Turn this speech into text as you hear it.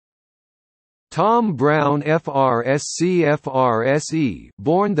Tom Brown FRSC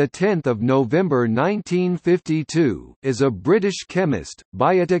born 10 November 1952, is a British chemist,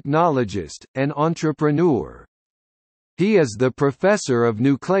 biotechnologist, and entrepreneur. He is the Professor of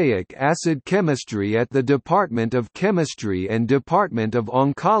Nucleic Acid Chemistry at the Department of Chemistry and Department of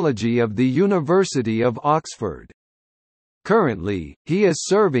Oncology of the University of Oxford. Currently, he is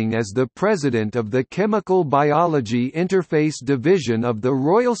serving as the President of the Chemical Biology Interface Division of the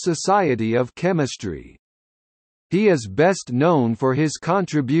Royal Society of Chemistry. He is best known for his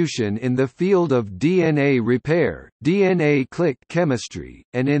contribution in the field of DNA repair, DNA click chemistry,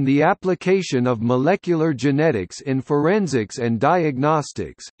 and in the application of molecular genetics in forensics and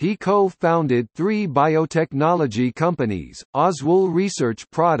diagnostics. He co-founded 3 biotechnology companies: Oswell Research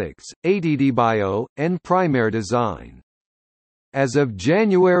Products, ADDBio, and Primer Design. As of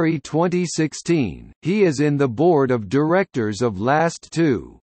January 2016, he is in the board of directors of Last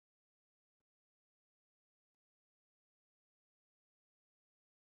 2.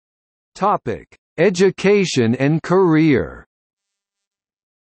 Topic: Education and career.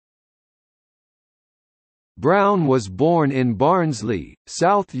 Brown was born in Barnsley,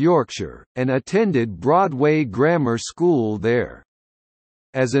 South Yorkshire, and attended Broadway Grammar School there.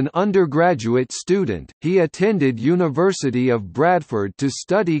 As an undergraduate student, he attended University of Bradford to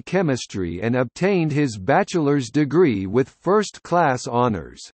study chemistry and obtained his bachelor's degree with first-class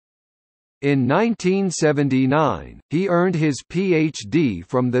honours. In 1979, he earned his Ph.D.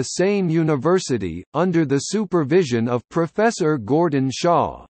 from the same university, under the supervision of Professor Gordon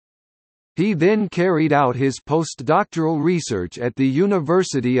Shaw. He then carried out his postdoctoral research at the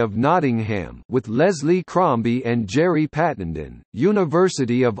University of Nottingham with Leslie Crombie and Jerry Pattenden,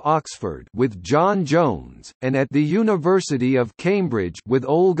 University of Oxford with John Jones, and at the University of Cambridge with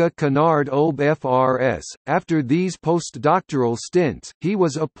Olga Kennard-Obe FRS. After these postdoctoral stints, he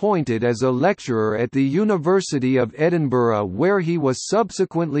was appointed as a lecturer at the University of Edinburgh, where he was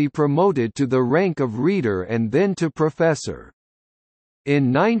subsequently promoted to the rank of reader and then to professor.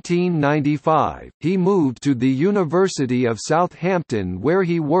 In 1995, he moved to the University of Southampton, where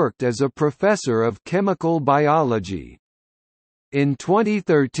he worked as a professor of chemical biology. In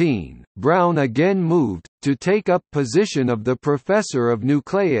 2013, Brown again moved, to take up position of the Professor of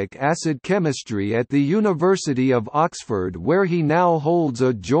Nucleic Acid Chemistry at the University of Oxford, where he now holds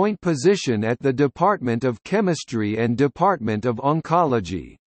a joint position at the Department of Chemistry and Department of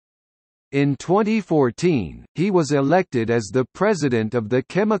Oncology. In 2014, he was elected as the president of the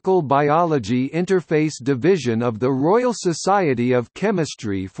Chemical Biology Interface Division of the Royal Society of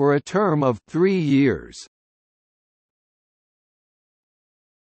Chemistry for a term of 3 years.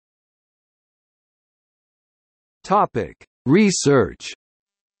 Research.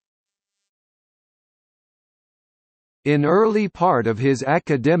 In early part of his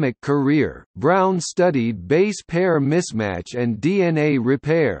academic career, Brown studied base pair mismatch and DNA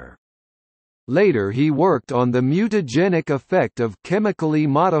repair. Later he worked on the mutagenic effect of chemically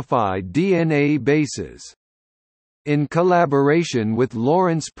modified DNA bases. In collaboration with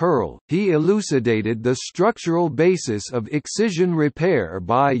Lawrence Pearl, he elucidated the structural basis of excision repair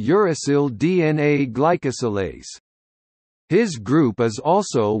by uracil DNA glycosylase. His group is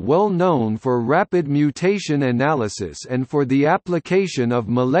also well known for rapid mutation analysis and for the application of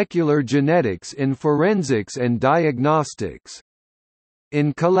molecular genetics in forensics and diagnostics.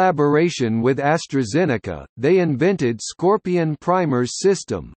 In collaboration with AstraZeneca, they invented Scorpion Primers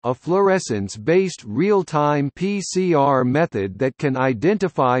System, a fluorescence-based real-time PCR method that can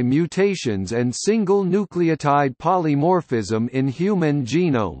identify mutations and single nucleotide polymorphism in human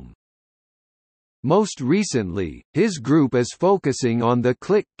genome. Most recently, his group is focusing on the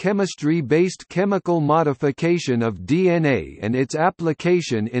click chemistry-based chemical modification of DNA and its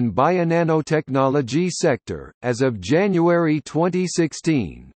application in bionanotechnology sector. As of January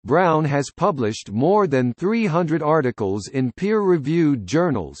 2016, Brown has published more than 300 articles in peer-reviewed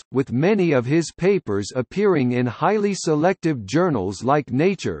journals, with many of his papers appearing in highly selective journals like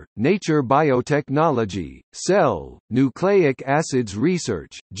Nature, Nature Biotechnology, Cell, Nucleic Acids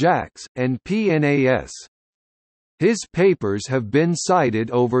Research, JACS, and PNAS. His papers have been cited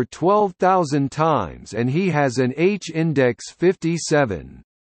over 12,000 times and he has an H-index 57.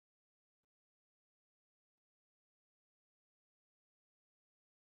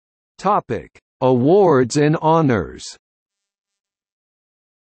 Topic: Awards and honors.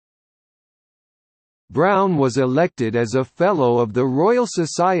 Brown was elected as a Fellow of the Royal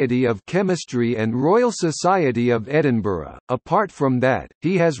Society of Chemistry and Royal Society of Edinburgh. Apart from that,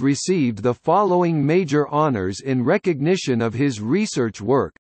 he has received the following major honours in recognition of his research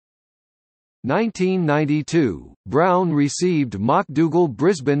work: 1992 Brown received MacDougall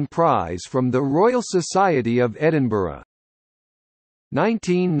Brisbane Prize from the Royal Society of Edinburgh.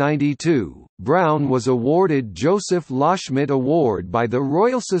 1992, Brown was awarded Joseph Loschmidt Award by the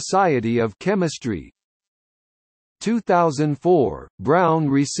Royal Society of Chemistry. 2004, Brown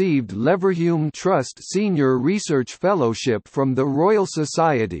received Leverhulme Trust Senior Research Fellowship from the Royal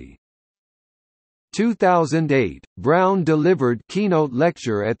Society. 2008, Brown delivered keynote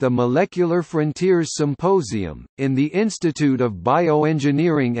lecture at the Molecular Frontiers Symposium, in the Institute of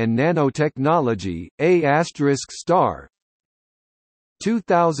Bioengineering and Nanotechnology, ****.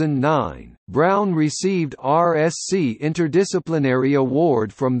 2009, Brown received RSC Interdisciplinary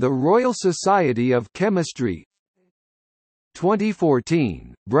Award from the Royal Society of Chemistry.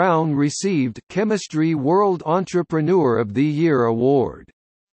 2014, Brown received Chemistry World Entrepreneur of the Year Award.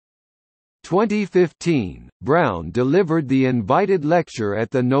 2015, Brown delivered the invited lecture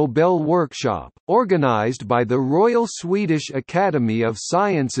at the Nobel Workshop, organised by the Royal Swedish Academy of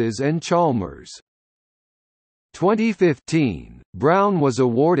Sciences and Chalmers. 2015, Brown was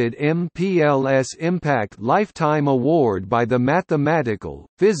awarded MPLS Impact Lifetime Award by the Mathematical,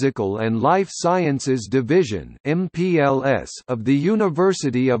 Physical and Life Sciences Division (MPLS) of the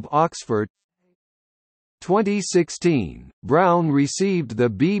University of Oxford. 2016, Brown received the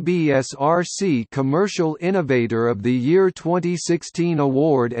BBSRC Commercial Innovator of the Year 2016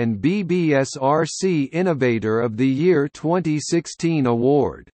 Award and BBSRC Innovator of the Year 2016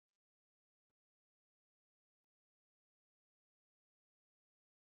 Award.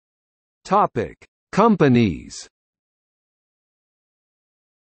 Topic: Companies.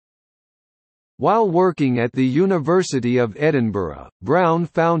 While working at the University of Edinburgh, Brown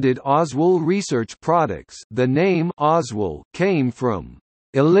founded Oswell Research Products. The name Oswell came from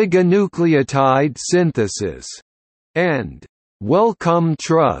oligonucleotide synthesis and Wellcome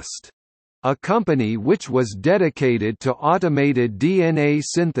Trust, a company which was dedicated to automated DNA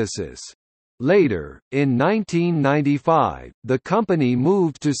synthesis. Later, in 1995, the company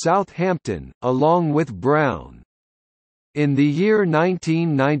moved to Southampton, along with Brown. In the year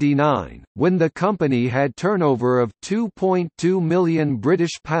 1999, when the company had turnover of £2.2 million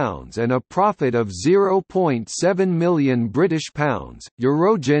and a profit of £0.7 million,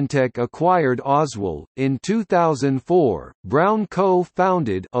 Eurogentech acquired Oswell. In 2004, Brown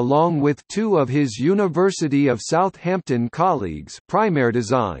co-founded, along with two of his University of Southampton colleagues,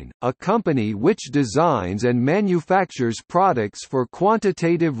 Primerdesign, a company which designs and manufactures products for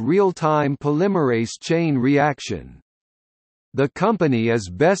quantitative real-time polymerase chain reaction. The company is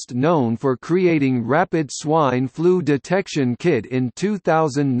best known for creating rapid swine flu detection kit in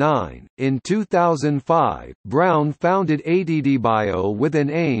 2009. In 2005, Brown founded ADDBio with an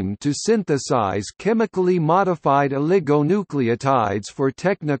aim to synthesize chemically modified oligonucleotides for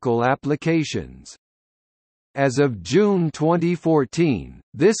technical applications. As of June 2014,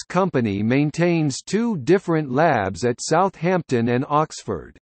 this company maintains two different labs at Southampton and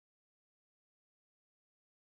Oxford.